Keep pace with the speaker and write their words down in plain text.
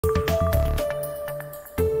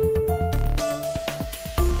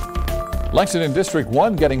Lexington District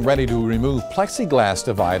One getting ready to remove plexiglass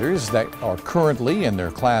dividers that are currently in their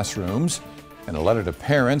classrooms. In a letter to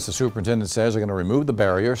parents, the superintendent says they're going to remove the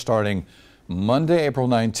barrier starting Monday, April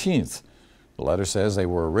 19th. The letter says they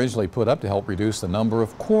were originally put up to help reduce the number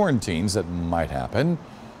of quarantines that might happen.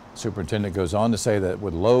 The superintendent goes on to say that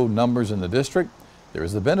with low numbers in the district, there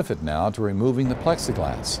is the benefit now to removing the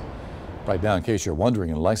plexiglass. Right now, in case you're wondering,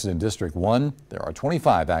 in Lexington District 1, there are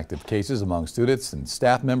 25 active cases among students and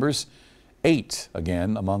staff members. 8,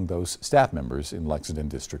 again, among those staff members in Lexington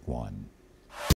District 1.